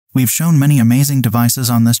We've shown many amazing devices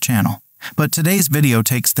on this channel, but today's video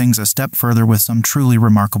takes things a step further with some truly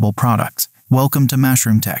remarkable products. Welcome to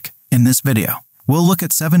Mushroom Tech. In this video, we'll look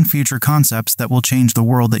at 7 future concepts that will change the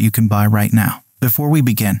world that you can buy right now. Before we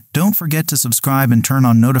begin, don't forget to subscribe and turn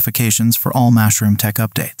on notifications for all Mushroom Tech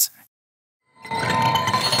updates.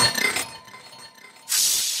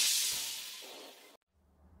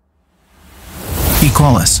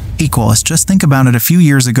 Equalist. Just think about it. A few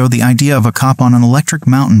years ago, the idea of a cop on an electric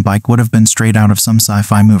mountain bike would have been straight out of some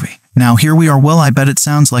sci-fi movie. Now here we are. Well, I bet it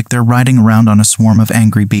sounds like they're riding around on a swarm of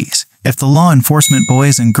angry bees. If the law enforcement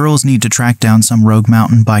boys and girls need to track down some rogue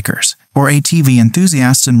mountain bikers or ATV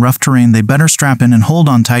enthusiasts in rough terrain, they better strap in and hold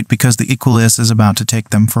on tight because the Equalist is about to take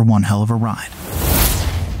them for one hell of a ride.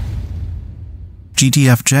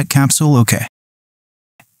 GTF Jet Capsule. Okay,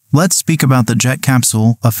 let's speak about the Jet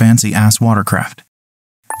Capsule, a fancy-ass watercraft.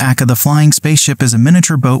 ACA, the flying spaceship, is a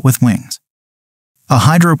miniature boat with wings, a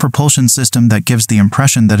hydro-propulsion system that gives the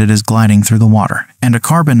impression that it is gliding through the water, and a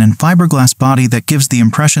carbon and fiberglass body that gives the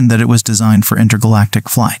impression that it was designed for intergalactic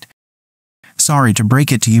flight. Sorry to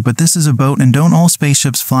break it to you, but this is a boat, and don't all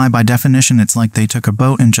spaceships fly? By definition, it's like they took a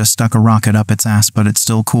boat and just stuck a rocket up its ass, but it's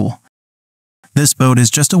still cool. This boat is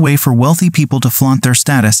just a way for wealthy people to flaunt their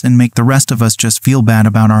status and make the rest of us just feel bad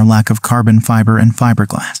about our lack of carbon fiber and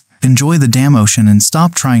fiberglass. Enjoy the damn ocean and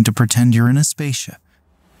stop trying to pretend you're in a spaceship.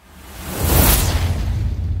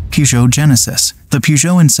 PEUGEOT Genesis. The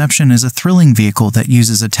PEUGEOT Inception is a thrilling vehicle that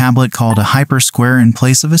uses a tablet called a hypersquare in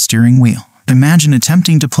place of a steering wheel. Imagine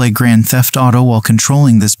attempting to play Grand Theft Auto while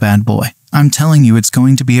controlling this bad boy. I'm telling you, it's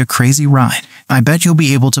going to be a crazy ride. I bet you'll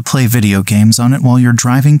be able to play video games on it while you're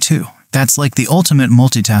driving too. That's like the ultimate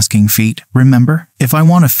multitasking feat, remember? If I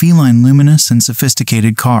want a feline, luminous, and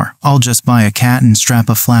sophisticated car, I'll just buy a cat and strap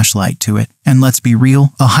a flashlight to it. And let's be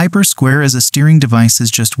real, a hypersquare as a steering device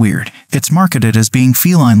is just weird. It's marketed as being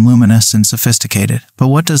feline, luminous, and sophisticated. But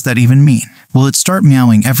what does that even mean? Will it start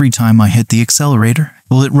meowing every time I hit the accelerator?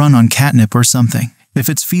 Will it run on catnip or something? If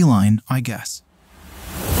it's feline, I guess.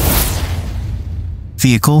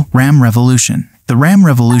 Vehicle, Ram Revolution. The Ram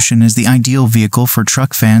Revolution is the ideal vehicle for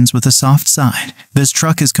truck fans with a soft side. This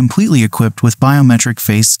truck is completely equipped with biometric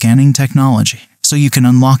face scanning technology, so you can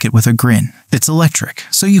unlock it with a grin. It's electric,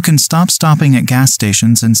 so you can stop stopping at gas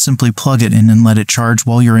stations and simply plug it in and let it charge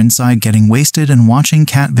while you're inside getting wasted and watching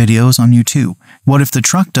cat videos on YouTube. What if the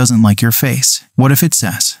truck doesn't like your face? What if it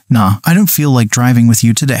says, "Nah, I don't feel like driving with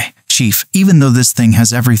you today, Chief," even though this thing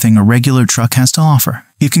has everything a regular truck has to offer?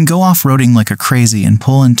 You can go off-roading like a crazy and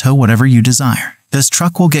pull and tow whatever you desire. This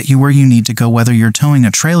truck will get you where you need to go, whether you're towing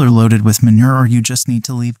a trailer loaded with manure or you just need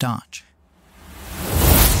to leave Dodge.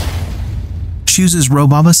 Chooses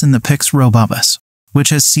Robobus in the Pix Robobus, which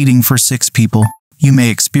has seating for 6 people. You may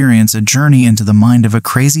experience a journey into the mind of a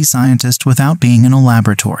crazy scientist without being in a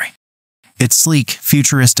laboratory. It's sleek,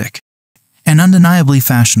 futuristic, and undeniably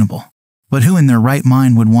fashionable. But who in their right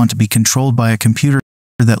mind would want to be controlled by a computer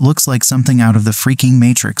that looks like something out of the freaking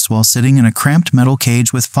Matrix while sitting in a cramped metal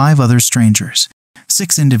cage with 5 other strangers?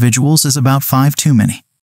 6 individuals is about 5 too many.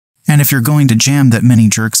 And if you're going to jam that many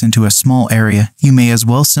jerks into a small area, you may as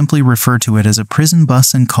well simply refer to it as a prison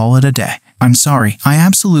bus and call it a day. I'm sorry, I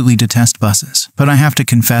absolutely detest buses, but I have to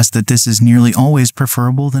confess that this is nearly always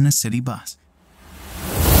preferable than a city bus.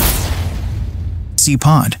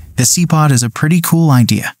 Seapod. The Seapod is a pretty cool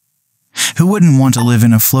idea. Who wouldn't want to live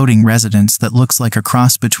in a floating residence that looks like a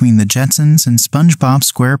cross between the Jetsons and SpongeBob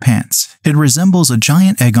SquarePants? It resembles a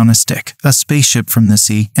giant egg on a stick, a spaceship from the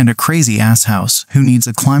sea, and a crazy-ass house who needs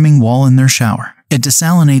a climbing wall in their shower. It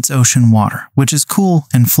desalinates ocean water, which is cool,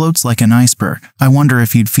 and floats like an iceberg. I wonder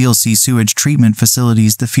if you'd feel sea sewage treatment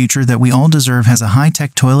facilities. The future that we all deserve has a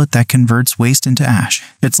high-tech toilet that converts waste into ash.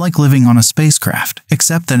 It's like living on a spacecraft,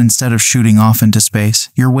 except that instead of shooting off into space,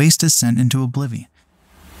 your waste is sent into oblivion.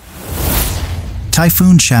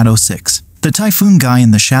 TYPHOON Shadow 6. The Typhoon guy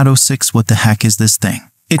in the Shadow 6. What the heck is this thing?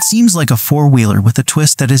 It seems like a 4-wheeler with a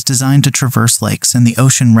twist that is designed to traverse lakes and the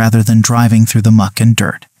ocean rather than driving through the muck and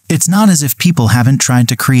dirt. It's not as if people haven't tried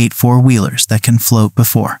to create 4-wheelers that can float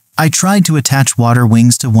before. I tried to attach water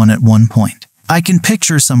wings to one at one point. I can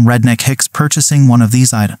picture some redneck hicks purchasing one of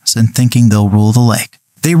these items and thinking they'll rule the lake.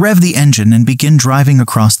 They rev the engine and begin driving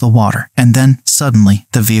across the water, and then, suddenly,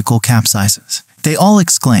 the vehicle capsizes. They all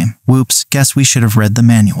exclaim, "Whoops, guess we should have read the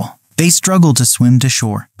manual." They struggle to swim to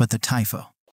shore, but the typho